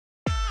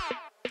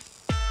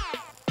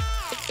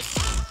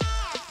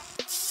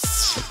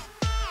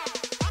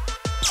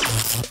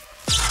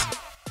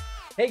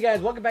Hey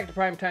guys, welcome back to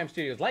Primetime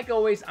Studios. Like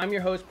always, I'm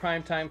your host,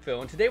 Primetime Phil,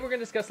 and today we're going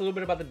to discuss a little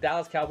bit about the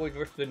Dallas Cowboys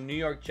versus the New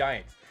York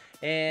Giants.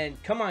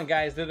 And come on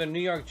guys, they're the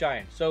New York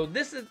Giants. So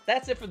that's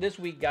it for this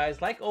week,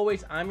 guys. Like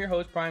always, I'm your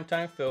host,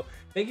 Primetime Phil.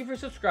 Thank you for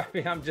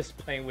subscribing. I'm just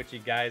playing with you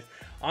guys.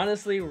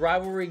 Honestly,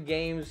 rivalry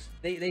games,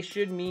 they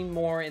should mean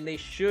more, and they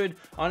should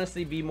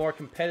honestly be more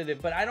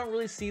competitive, but I don't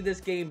really see this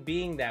game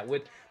being that,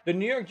 with the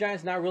New York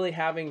Giants not really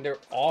having their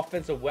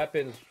offensive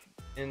weapons.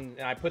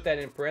 And I put that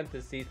in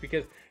parentheses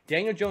because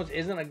Daniel Jones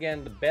isn't,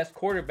 again, the best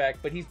quarterback,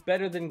 but he's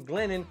better than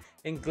Glennon,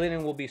 and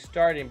Glennon will be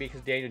starting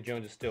because Daniel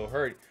Jones is still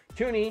hurt.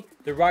 Tooney,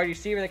 the wide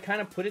receiver that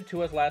kind of put it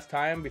to us last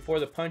time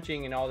before the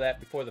punching and all that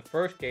before the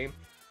first game,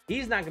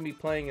 he's not going to be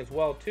playing as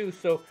well too.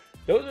 So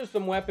those are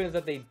some weapons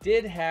that they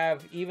did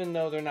have, even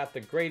though they're not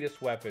the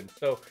greatest weapons.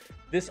 So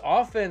this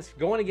offense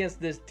going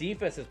against this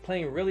defense is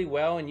playing really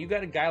well, and you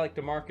got a guy like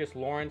DeMarcus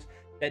Lawrence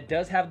that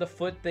does have the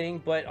foot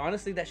thing, but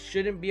honestly, that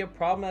shouldn't be a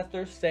problem, as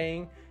they're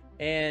saying.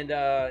 And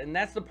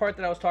that's the part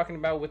that I was talking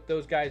about with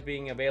those guys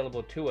being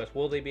available to us.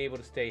 Will they be able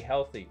to stay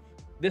healthy?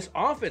 This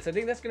offense, I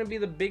think that's going to be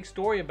the big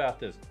story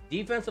about this.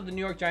 Defense of the New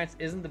York Giants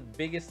isn't the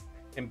biggest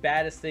and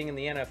baddest thing in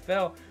the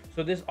NFL,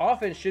 so this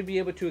offense should be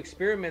able to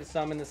experiment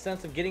some in the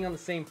sense of getting on the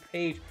same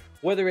page,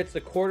 whether it's the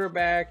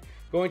quarterback,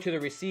 going to the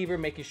receiver,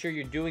 making sure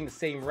you're doing the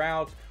same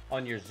routes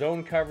on your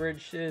zone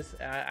coverages.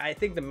 I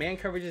think the man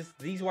coverages,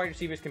 these wide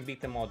receivers can beat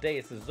them all day.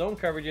 It's the zone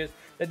coverages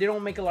that they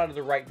don't make a lot of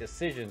the right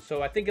decisions.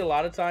 So I think a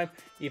lot of time,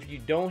 if you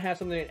don't have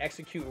something to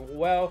execute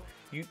well,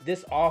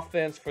 this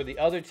offense for the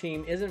other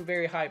team isn't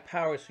very high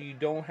power, so you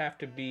don't have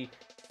to be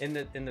in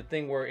the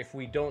thing where if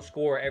we don't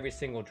score every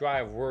single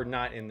drive, we're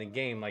not in the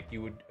game like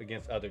you would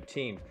against other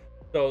teams.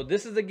 So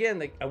this is, again,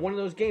 like one of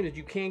those games that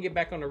you can get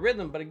back on the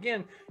rhythm, but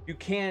again, you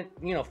can't,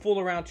 fool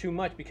around too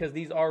much because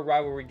these are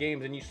rivalry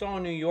games. And you saw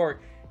New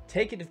York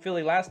take it to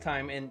Philly last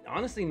time, and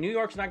honestly, New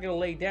York's not going to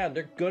lay down.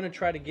 They're going to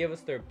try to give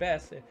us their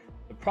best.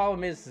 The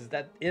problem is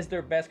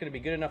their best going to be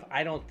good enough?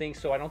 I don't think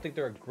so. I don't think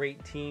they're a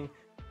great team.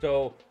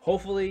 So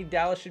hopefully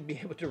Dallas should be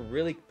able to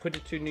really put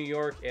it to New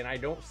York, and I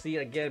don't see it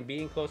again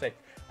being close.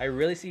 I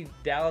really see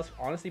Dallas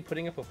honestly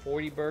putting up a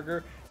 40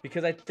 burger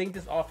because I think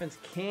this offense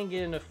can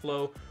get in the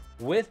flow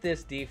with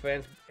this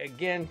defense.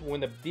 Again,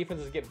 when the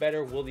defenses get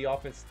better, will the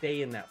offense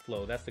stay in that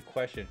flow? That's the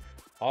question.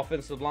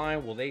 Offensive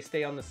line, will they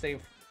stay on the same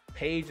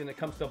page when it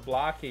comes to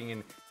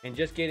blocking and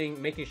just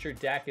making sure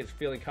Dak is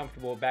feeling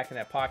comfortable back in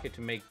that pocket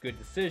to make good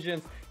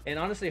decisions, and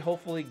honestly,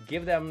 hopefully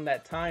give them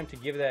that time to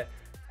give that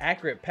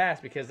accurate pass,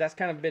 because that's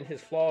kind of been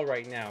his flaw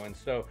right now. And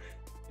so,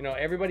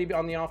 everybody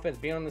on the offense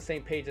being on the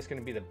same page is going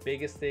to be the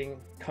biggest thing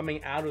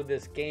coming out of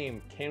this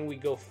game. Can we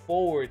go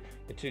forward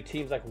to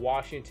teams like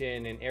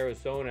Washington and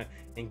Arizona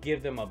and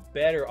give them a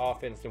better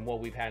offense than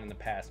what we've had in the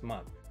past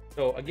month?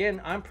 So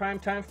again, I'm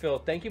Primetime Phil.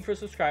 Thank you for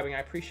subscribing. I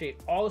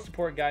appreciate all the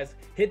support, guys.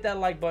 Hit that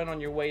like button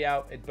on your way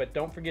out, but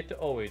don't forget to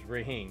always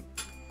ring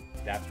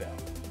that bell.